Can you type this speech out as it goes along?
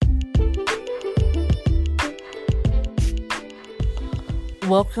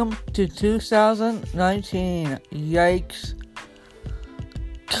welcome to 2019. Yikes.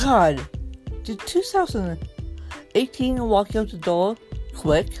 God, did 2018 walk out the door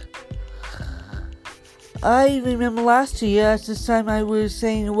quick? I remember last year at this time I was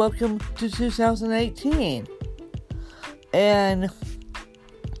saying welcome to 2018. And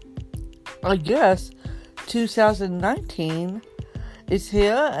I guess 2019 is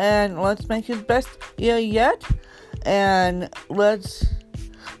here, and let's make it the best year yet. And let's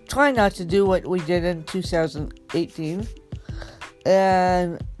try not to do what we did in 2018.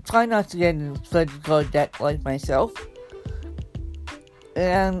 And try not to get in credit card debt like myself.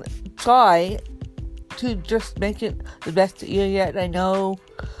 And try to just make it the best year yet. I know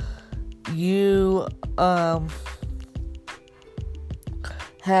you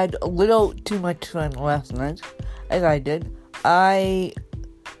had a little too much fun last night, as I did. I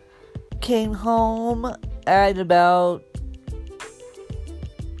came home at about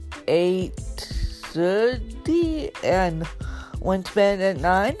 8:30 and went to bed at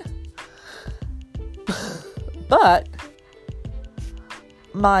 9. But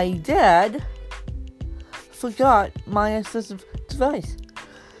my dad forgot my assistive device.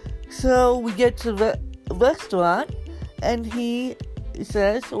 So we get to the restaurant and he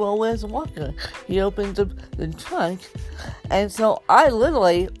says, well, where's the walker? He opens up the trunk, and so I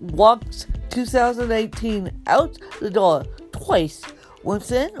literally walked 2018 out the door twice.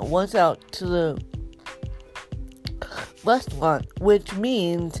 Once in, once out to the restaurant, which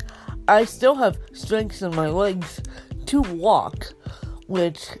means I still have strength in my legs to walk,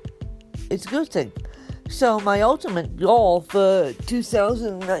 which is a good thing. So my ultimate goal for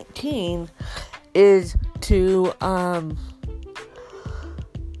 2019 is to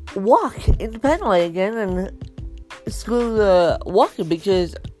walk independently again and screw the walker,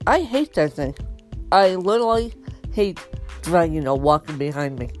 because I hate that thing. I literally hate dragging a walker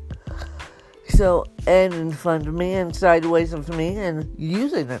behind me. So, and in front of me and sideways of me and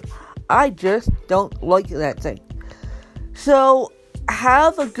using it. I just don't like that thing. So,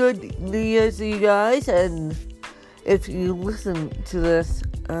 have a good New Year's, you guys, and if you listen to this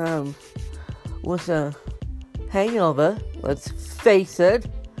with a hangover, let's face it,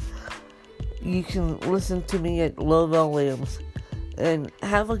 you can listen to me at low volumes. And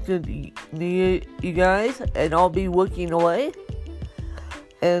have a good New Year, you guys, and I'll be working away.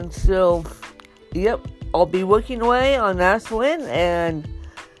 And so, yep, I'll be working away on Aswin, and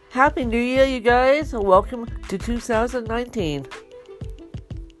Happy New Year, you guys. Welcome to 2019.